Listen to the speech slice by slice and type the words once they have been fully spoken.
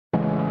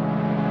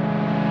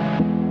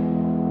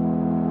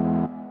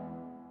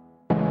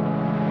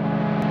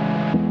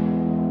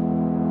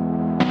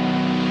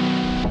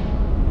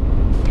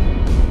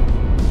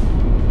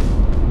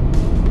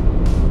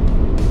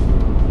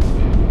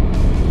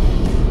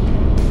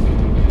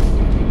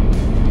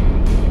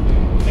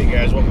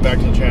back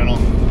to the channel.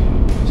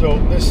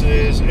 So this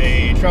is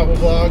a travel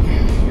vlog.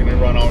 We're gonna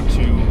run out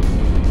to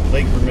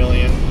Lake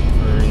Vermilion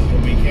for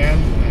the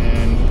weekend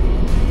and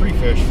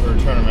pre-fish for a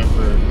tournament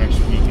for next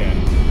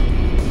weekend.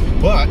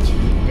 But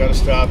we gotta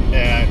stop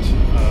at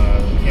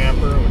the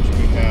camper, which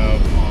we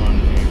have on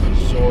a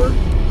resort,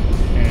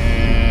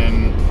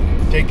 and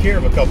take care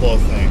of a couple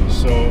of things.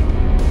 So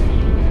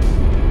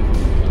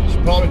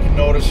you probably could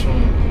notice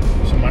from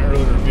some of my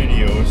earlier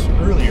videos,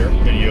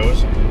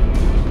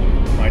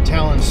 my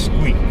talons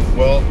squeak.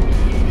 Well,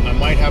 I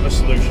might have a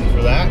solution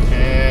for that,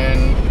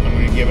 and I'm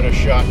going to give it a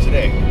shot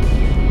today.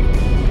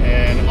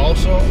 And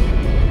also,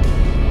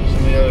 some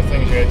of the other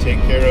things you got to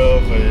take care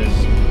of is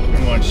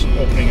pretty much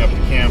opening up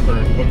the camper,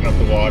 hooking up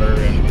the water,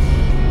 and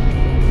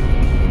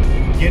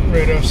getting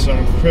rid of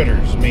some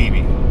critters,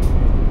 maybe.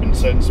 Been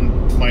setting some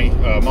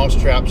mouse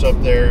traps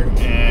up there,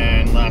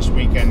 and last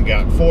weekend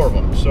got 4 of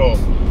them. So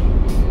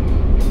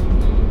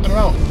I don't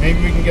know,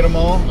 maybe we can get them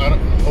all.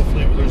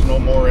 Hopefully there's no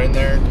more in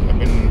there. I've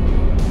been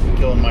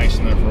killing mice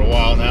in there for a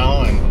while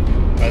now, and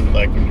I'd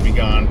like them to be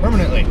gone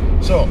permanently.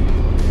 So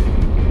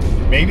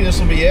maybe this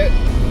will be it,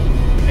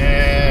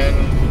 and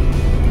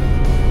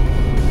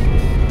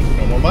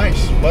no more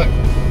mice. But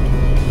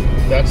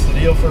that's the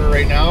deal for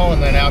right now.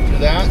 And then after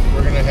that,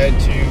 we're gonna head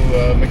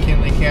to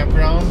McKinley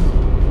Campground.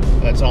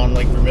 That's on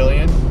Lake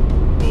Vermilion.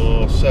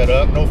 We'll set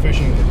up. No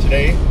fishing for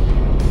today.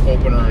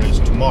 Opener is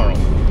tomorrow.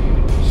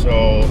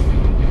 So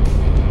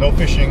no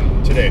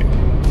fishing today,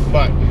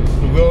 but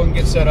we'll go and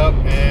get set up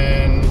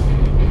and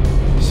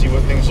see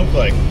what things look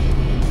like.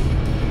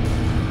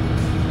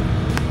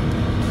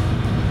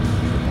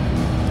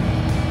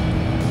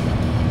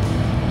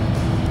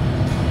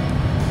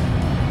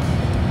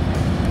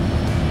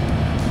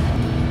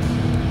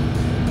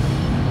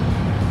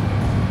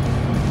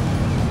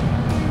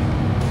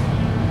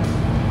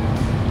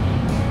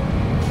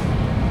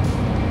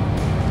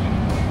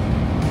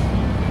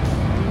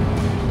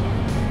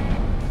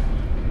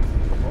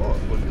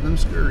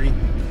 Scurry.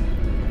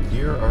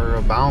 Deer are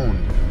abound.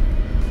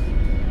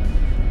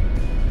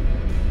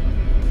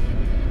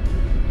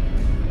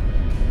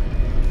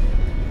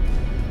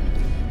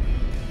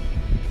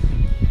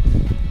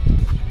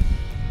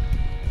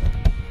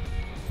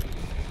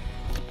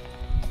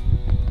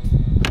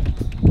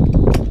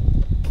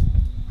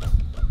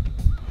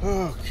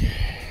 Okay.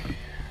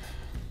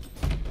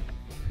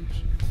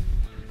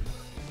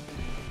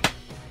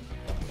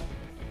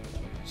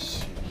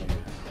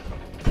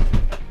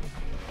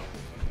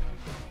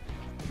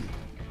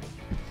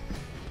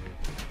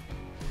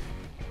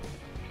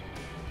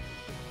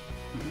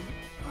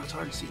 It's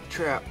hard to see the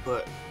trap,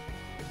 but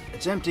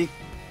it's empty.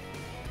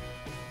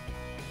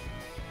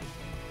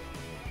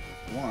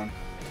 One,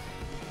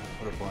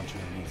 I'll put a bunch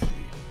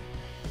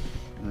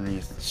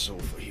underneath the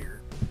sofa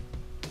here.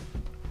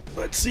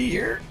 Let's see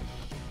here.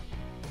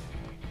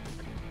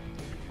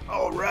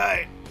 All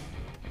right,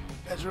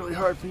 that's really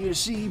hard for you to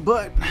see,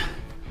 but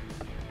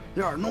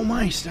there are no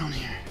mice down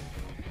here.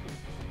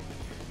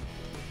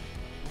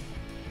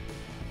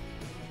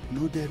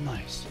 No dead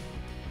mice.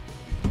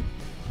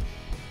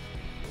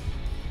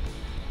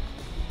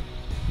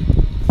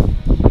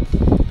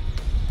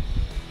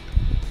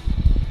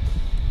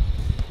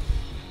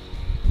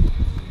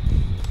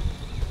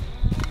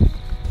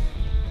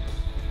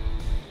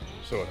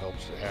 So it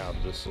helps to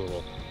have this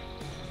little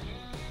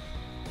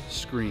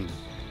screen,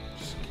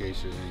 just in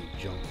case there's any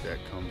junk that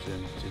comes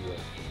into the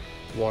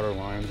water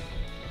line. It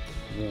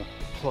won't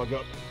plug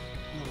up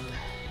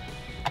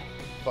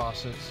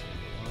faucets,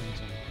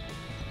 lines, and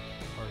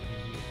RV.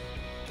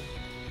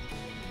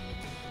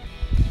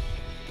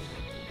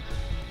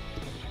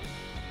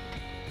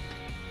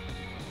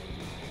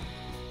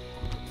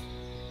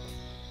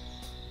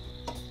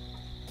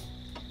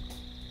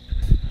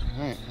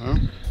 All right, huh?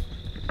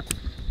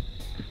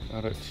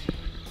 Got it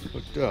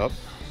hooked up.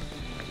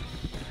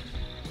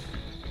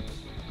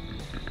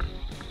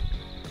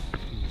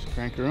 Just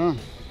crank her on.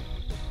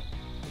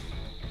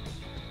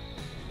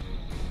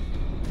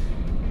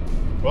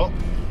 Well,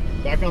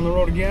 back on the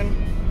road again,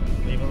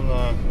 leaving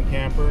the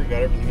camper.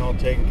 Got everything all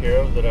taken care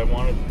of that I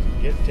wanted to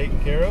get taken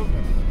care of.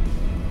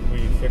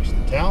 We fixed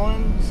the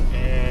talons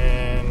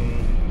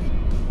and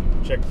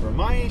checked for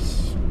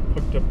mice,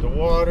 hooked up the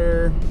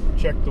water,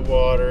 checked the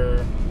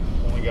water.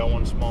 Only got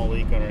one small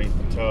leak underneath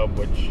the tub,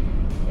 which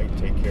I can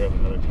take care of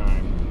another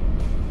time.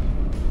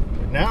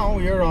 But now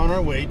we are on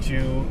our way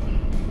to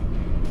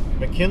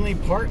McKinley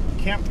Park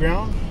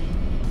Campground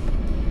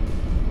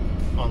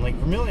on Lake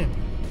Vermilion.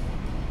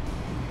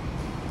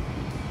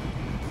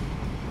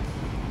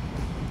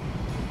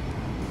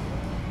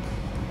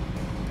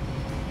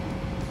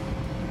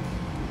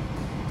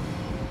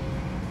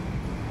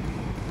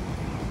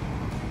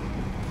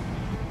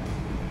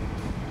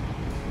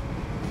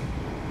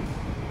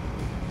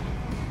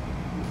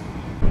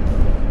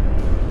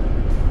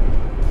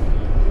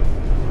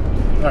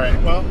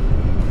 Alright, well,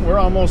 we're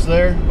almost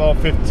there, about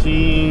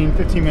 15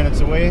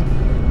 minutes away.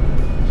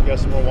 Just got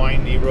some more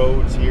windy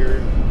roads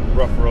here,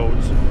 rough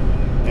roads,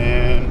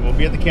 and we'll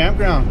be at the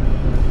campground.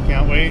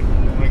 Can't wait.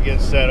 want to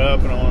get set up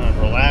and I want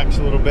to relax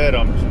a little bit.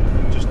 I'm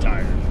just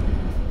tired.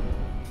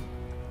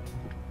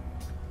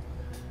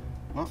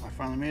 Well, I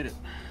finally made it.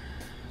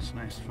 It's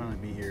nice to finally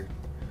be here.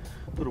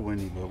 A little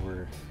windy, but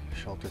we're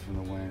sheltered from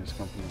the wind. It's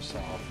coming from the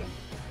south, and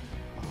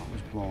it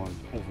was blowing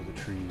over the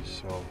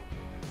trees. So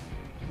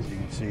as you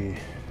can see,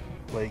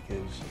 lake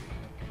is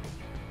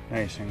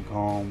nice and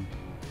calm.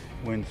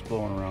 Wind's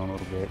blowing around a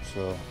little bit,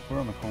 so we're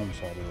on the calm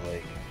side of the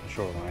lake, the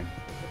shoreline.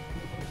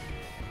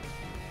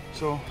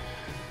 So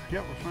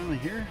yeah, we're finally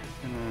here.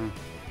 Gonna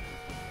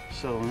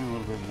settle in a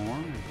little bit more.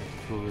 We've got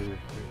the cooler,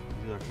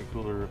 the electric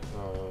cooler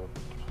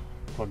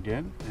plugged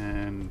in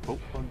and boat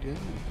plugged in. And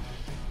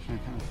gonna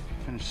kind of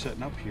finish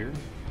setting up here,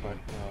 but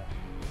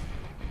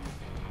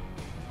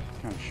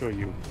kind of show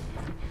you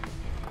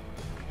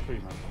my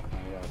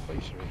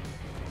place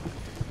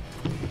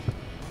here.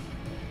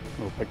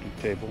 Little picnic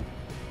table,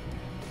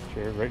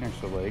 chair right next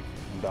to the lake,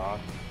 and dock,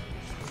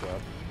 set,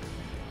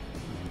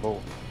 and the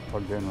boat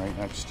plugged in right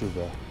next to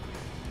the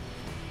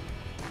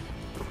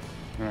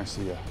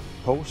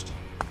post.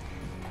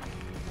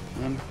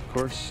 And of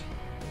course,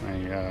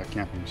 my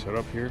camping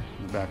setup here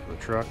in the back of the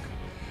truck.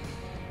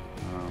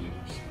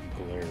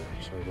 Glare,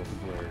 sorry about the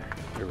glare.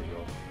 There we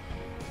go.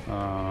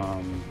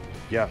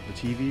 Yeah, the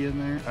TV in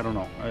there, I don't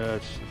know.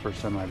 It's the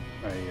first time I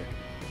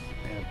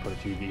put a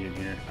TV in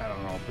here. I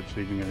don't know if it's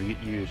even going to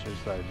get used. I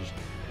just thought I'd just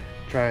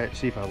try it,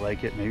 see if I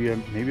like it.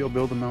 Maybe I'll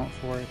build a mount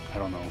for it. I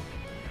don't know.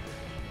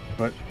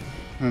 But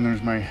then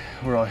there's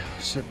where I'll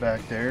sit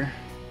back there.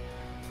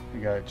 I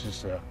got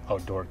just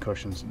outdoor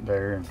cushions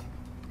there, and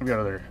I've got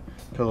other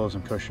pillows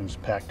and cushions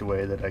packed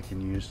away that I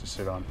can use to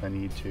sit on if I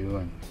need to.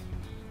 And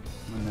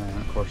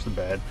then of course the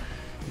bed.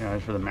 You know,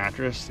 as for the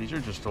mattress, these are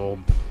just old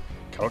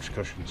couch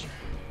cushions.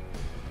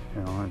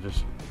 You know, and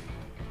just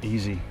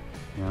easy.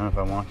 You know, if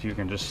I want to, you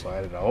can just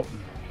slide it out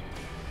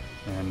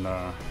and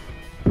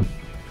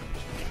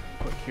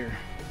quick here,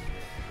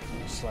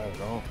 slide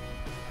it out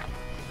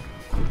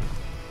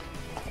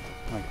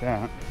like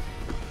that,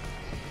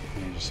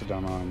 and you just sit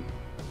down on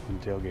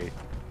the tailgate.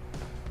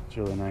 It's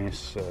really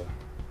nice.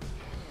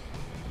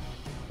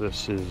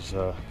 This is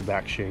the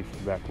back shade for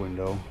the back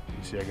window.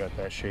 You see I got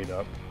that shade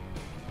up.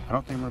 I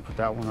don't think I'm going to put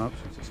that one up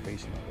since it's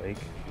facing the lake.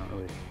 I don't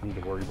really need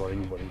to worry about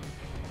anybody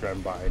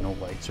driving by, no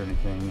lights or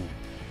anything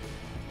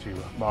to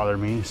bother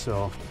me.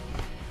 So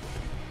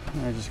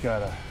I just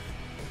got a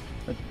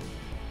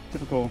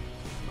typical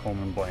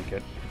Coleman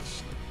blanket.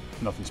 It's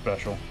nothing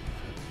special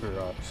for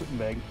a sleeping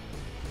bag.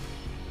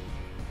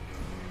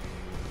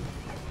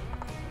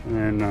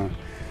 And then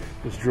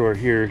this drawer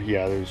here,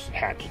 yeah, there's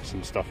hatchets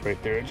and stuff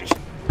right there. Just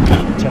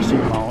testing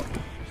them out.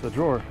 So the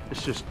drawer,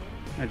 it's just,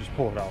 I just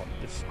pull it out.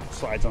 It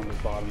slides on the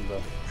bottom of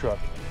the truck.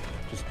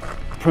 Just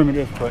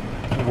primitive, but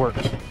it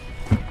works.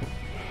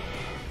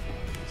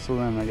 So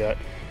then I got,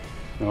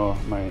 you know,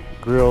 my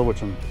grill,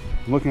 which I'm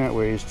looking at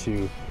ways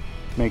to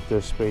make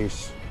this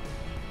space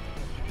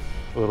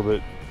a little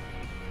bit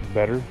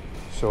better.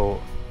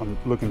 So I'm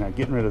looking at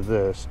getting rid of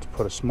this to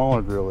put a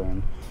smaller grill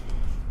in,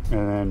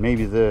 and then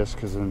maybe this,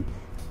 because then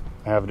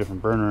I have a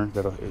different burner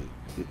that'll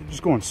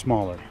just going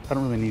smaller. I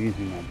don't really need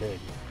anything that big.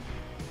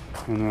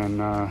 And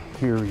then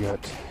here we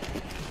got,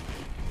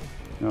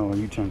 you know,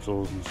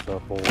 utensils and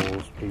stuff,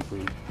 bowls, paper,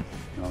 you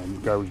know,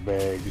 garbage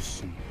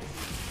bags, and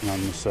on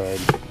this side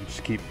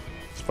just keep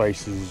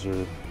spices or,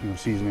 you know,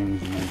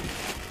 seasonings,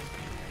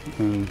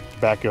 and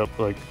back up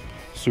like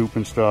soup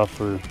and stuff,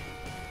 or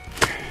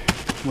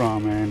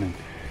ramen, and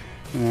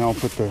then I'll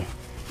put the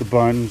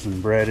buns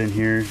and bread in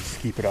here just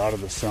to keep it out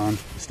of the sun.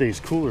 It stays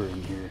cooler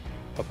in here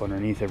up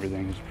underneath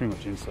everything. It's pretty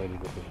much insulated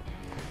with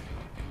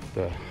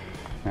the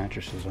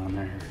mattresses on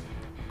there,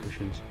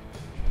 cushions.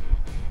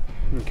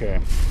 Okay,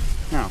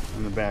 now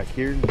in the back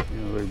here,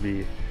 you know, there'd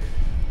be,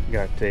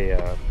 got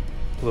a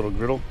little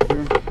griddle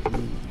here,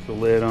 the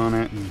lid on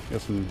it, and got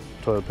some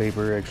toilet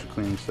paper, extra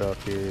clean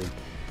stuff here,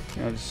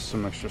 you know, just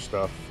some extra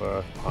stuff,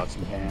 pots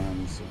and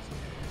pans,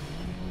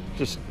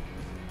 just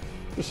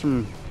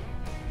some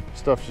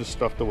stuff just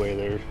stuffed away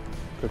there,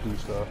 cooking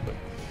stuff, but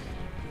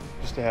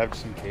just to have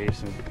just in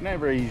case. And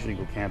whenever I usually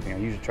go camping, I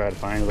usually try to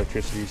find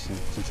electricity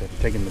since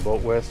I've taken the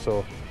boat with,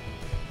 so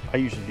I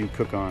usually do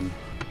cook on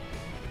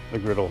the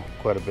griddle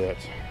quite a bit.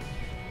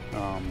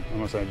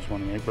 Unless I just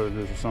want to make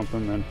burgers or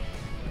something, then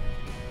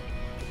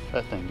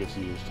that thing gets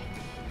used.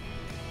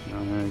 You know,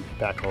 and then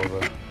back all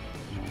the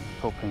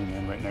propane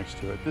in right next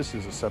to it. This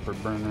is a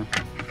separate burner,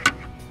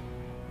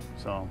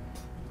 so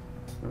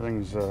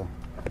everything's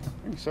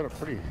set up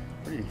pretty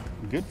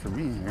good for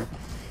me here.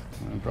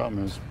 The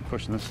problem is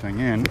pushing this thing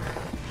in.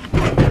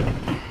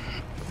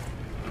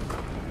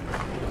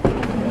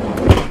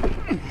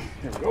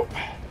 There we go.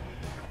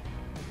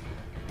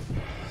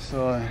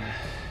 So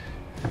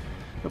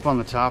up on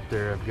the top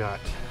there, I've got,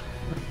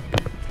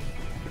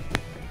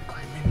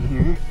 climb in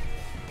here,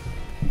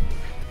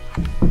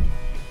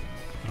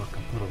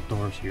 little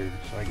doors here,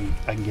 so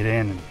I can get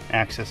in and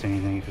access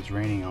anything if it's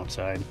raining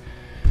outside.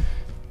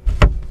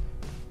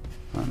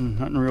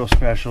 Nothing real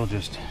special,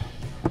 just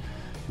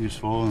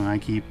useful. And I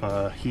keep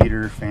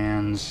heater,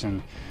 fans,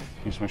 and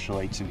special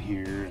lights in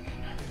here, and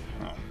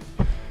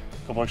a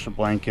couple extra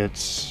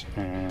blankets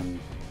and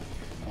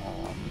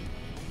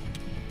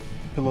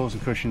pillows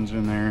and cushions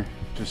in there,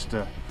 just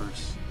for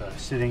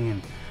sitting,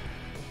 and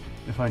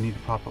if I need to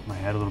pop up my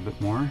head a little bit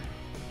more.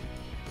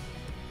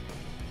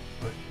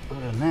 But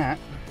other than that,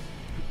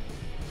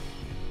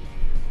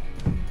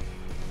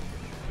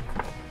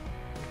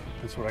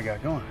 that's what I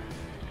got going.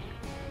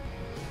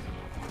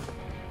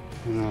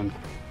 And then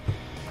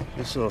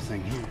this little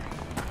thing here,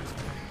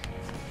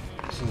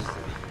 this is the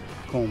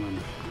Coleman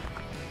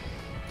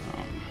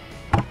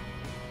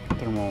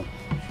thermal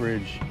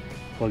fridge.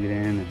 Plug it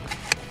in and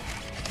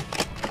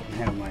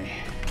have my,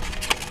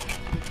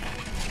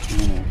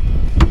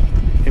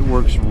 it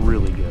works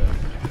really good.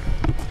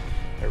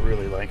 I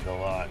really like it a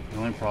lot. The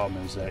only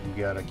problem is that you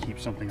gotta keep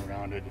something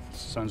around it if the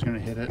sun's gonna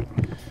hit it.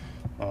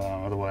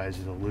 Otherwise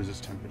it'll lose its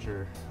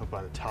temperature up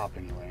by the top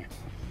anyway.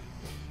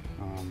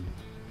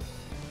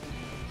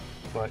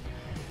 But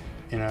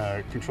in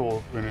a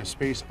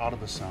space out of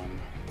the sun,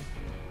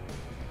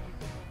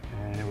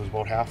 and it was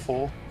about half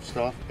full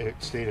stuff, it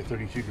stayed at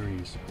 32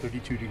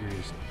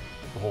 degrees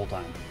the whole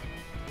time.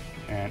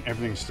 And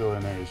everything still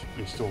in there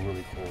is still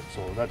really cold.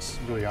 So that's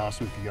really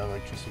awesome if you got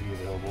electricity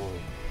available, or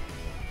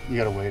you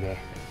got a way to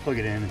plug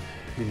it in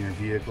your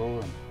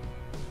vehicle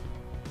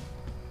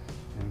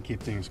and keep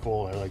things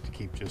cold. I like to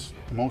keep just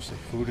mostly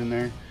food in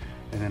there,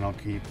 and then I'll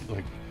keep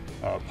like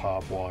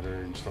pop water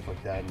and stuff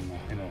like that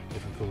in a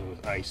different cooler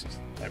with ice.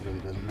 That really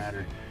doesn't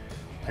matter.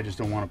 I just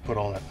don't want to put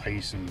all that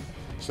ice and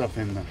stuff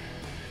in the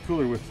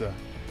cooler with the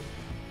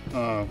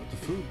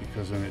food,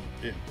 because then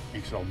it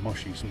makes it all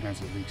mushy. Sometimes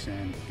it leaks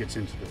in, gets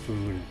into the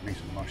food, and it makes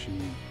it mushy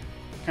and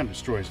kind of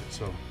destroys it.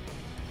 So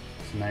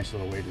it's a nice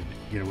little way to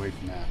get away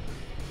from that.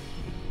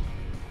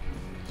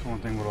 So one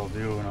thing what I'll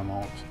do when I'm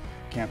out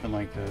camping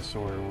like this,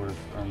 or if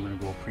I'm going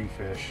to go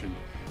pre-fish and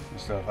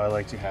stuff, I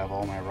like to have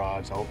all my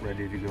rods out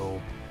ready to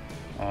go.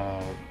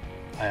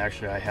 I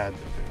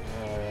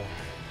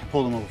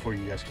pulled them up before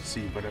you guys could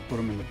see, but I put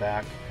them in the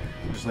back,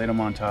 just laid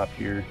them on top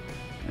here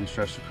and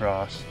stretched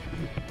across.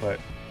 But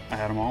I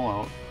had them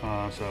all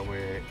out, so that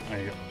way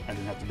I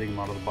didn't have to dig them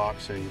out of the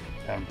box. I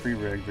had them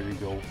pre-rigged, ready to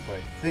go. What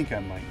I think I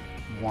might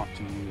want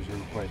to use, or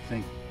what I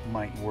think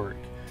might work,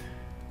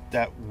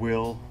 that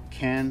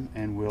can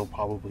and will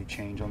probably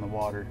change on the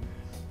water.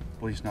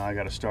 At least now I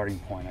got a starting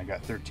point. I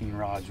got 13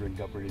 rods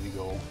rigged up, ready to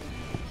go,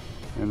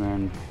 and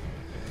then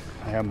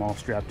I have them all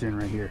strapped in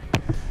right here.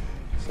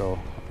 So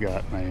I've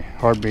got my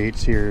hard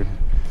baits here.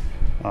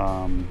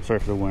 Sorry for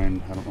the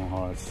wind, I don't know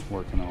how it's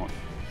working out,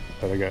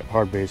 but I got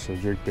hard baits, so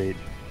jerk bait,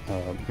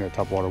 got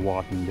top water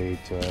walking bait,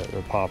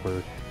 a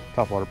popper,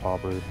 top water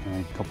popper,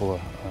 and a couple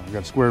of I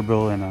got a square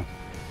bill and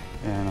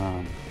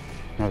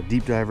not a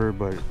deep diver,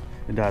 but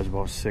it dives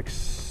about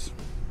six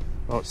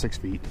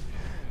feet.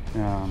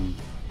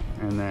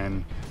 And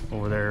then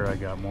over there I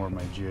got more of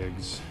my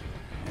jigs,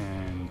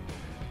 and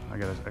I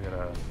got a kind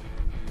of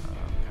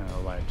a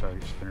live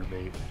target spinner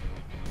bait.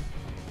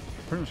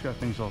 Pretty much got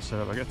things all set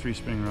up. I got 3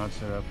 spinning rods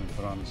set up and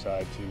put on the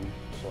side too.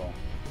 So,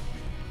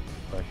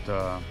 but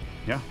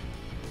yeah,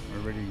 we're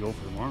ready to go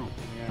for tomorrow.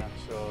 Yeah,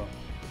 so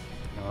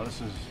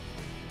this is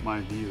my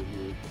view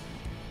here.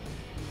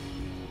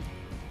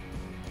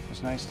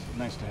 It's nice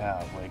to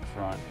have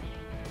lakefront.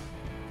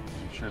 I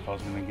wasn't sure if I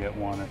was going to get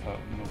one if I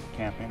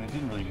camping. It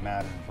didn't really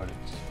matter, but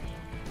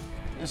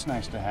it's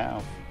nice to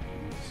have.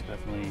 It's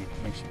definitely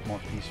makes it more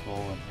peaceful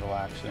and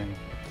relaxing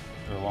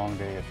after a long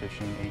day of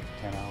fishing, 8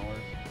 to 10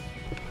 hours.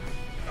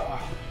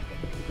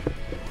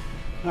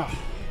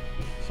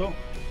 So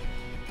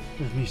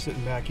there's me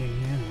sitting back in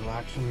here and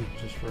relaxing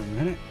just for a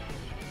minute.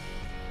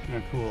 I'm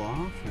gonna cool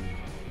off, and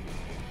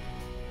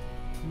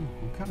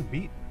I'm kind of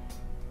beat.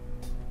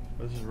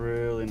 This is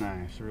really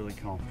nice, really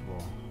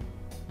comfortable.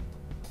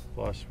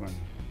 Plus, when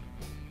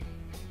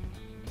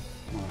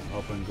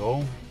up and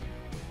go,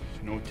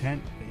 there's no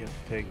tent that you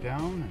have to take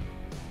down.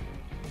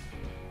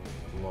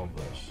 And love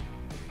this.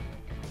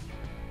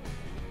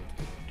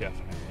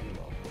 Definitely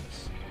love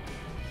this.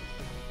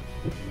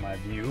 This is my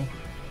view.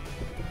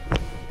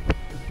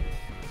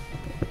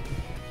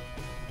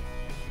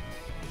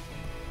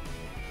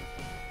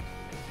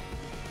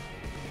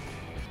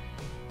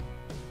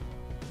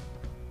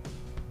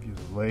 View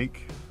of the lake.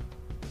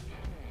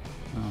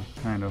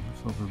 Kind of,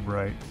 it's a little bit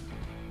bright.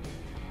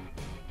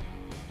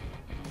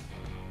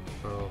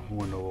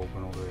 Window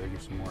open over there,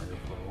 get some more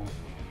airflow.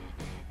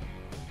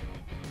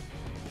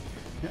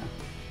 Yeah,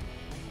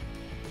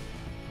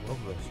 I love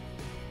this.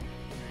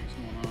 What's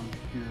going on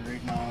here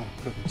right now?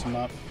 Cooking some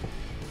up.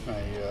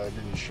 I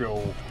didn't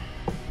show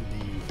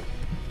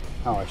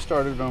how I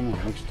started them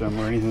or mixed them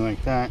or anything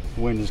like that.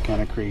 The wind is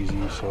kind of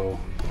crazy, so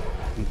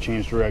I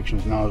changed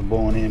directions. Now it's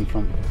blowing in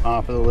from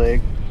off of the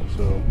lake,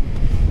 so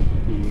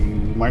you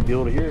might be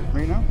able to hear it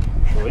right now,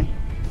 actually.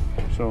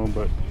 So,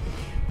 but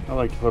I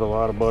like to put a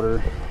lot of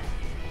butter.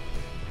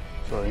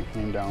 Sorry,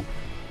 aim down.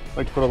 I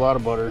like to put a lot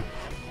of butter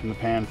in the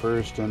pan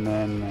first, and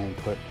then I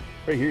put,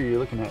 right here you're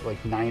looking at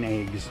like 9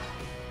 eggs.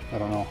 I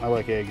don't know, I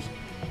like eggs.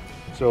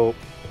 So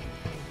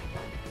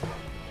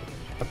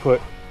I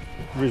put,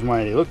 the reason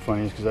why they look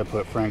funny is because I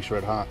put Frank's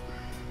Red Hot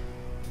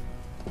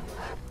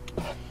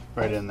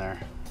right in there.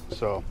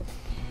 So,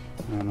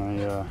 and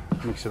I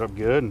mix it up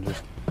good and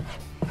just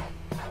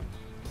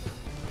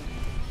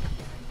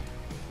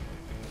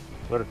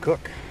let it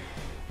cook.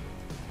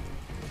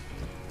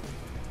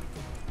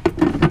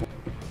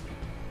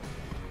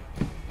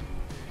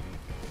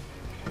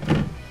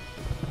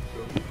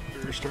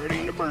 They're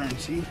starting to burn,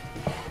 see?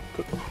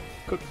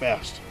 Cook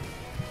fast.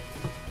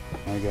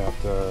 I got,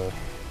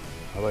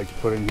 I like to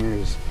put in here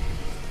is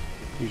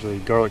usually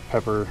garlic,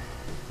 pepper,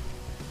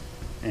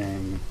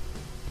 and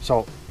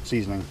salt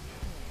seasoning.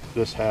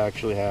 This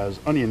actually has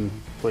onion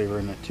flavor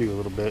in it too, a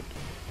little bit.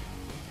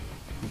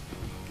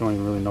 Don't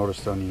even really notice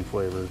the onion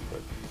flavor,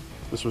 but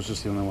this was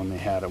just the only one they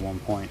had at one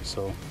point,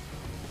 so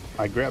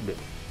I grabbed it.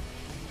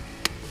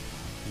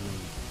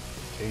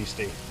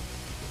 Tasty.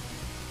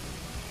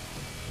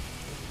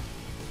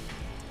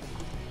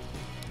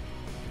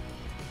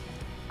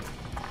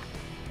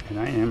 And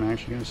I am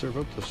actually going to serve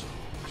up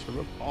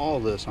all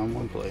this on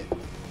one plate.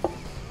 I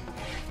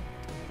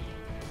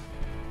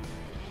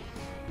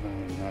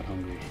am that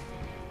hungry.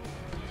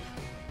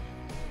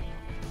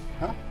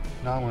 Huh?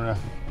 Now I'm going to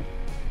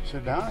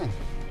sit down and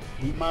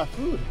eat my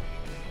food.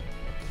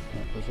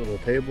 This little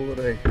table that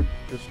I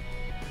just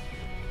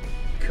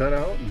cut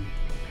out and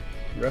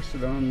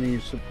rested on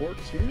these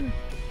supports here.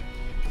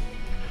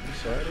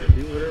 Decided to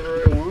do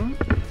whatever I want.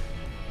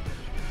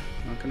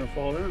 Not going to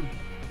fall down.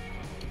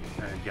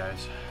 Alright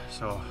guys,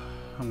 so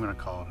I'm going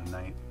to call it a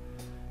night.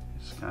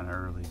 It's kind of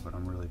early, but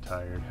I'm really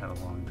tired. Had a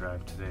long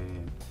drive today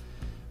and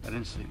I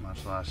didn't sleep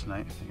much last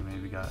night. I think I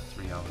maybe got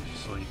 3 hours of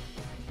sleep.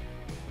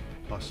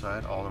 Plus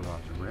side, all the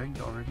rods are rigged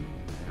already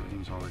and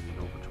everything's all ready to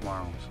go for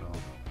tomorrow. So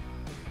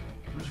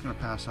I'm just going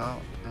to pass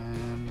out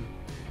and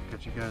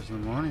catch you guys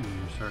in the morning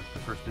when we start the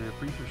first day of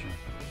pre-fishing.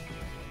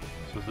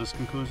 So this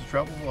concludes the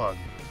travel vlog.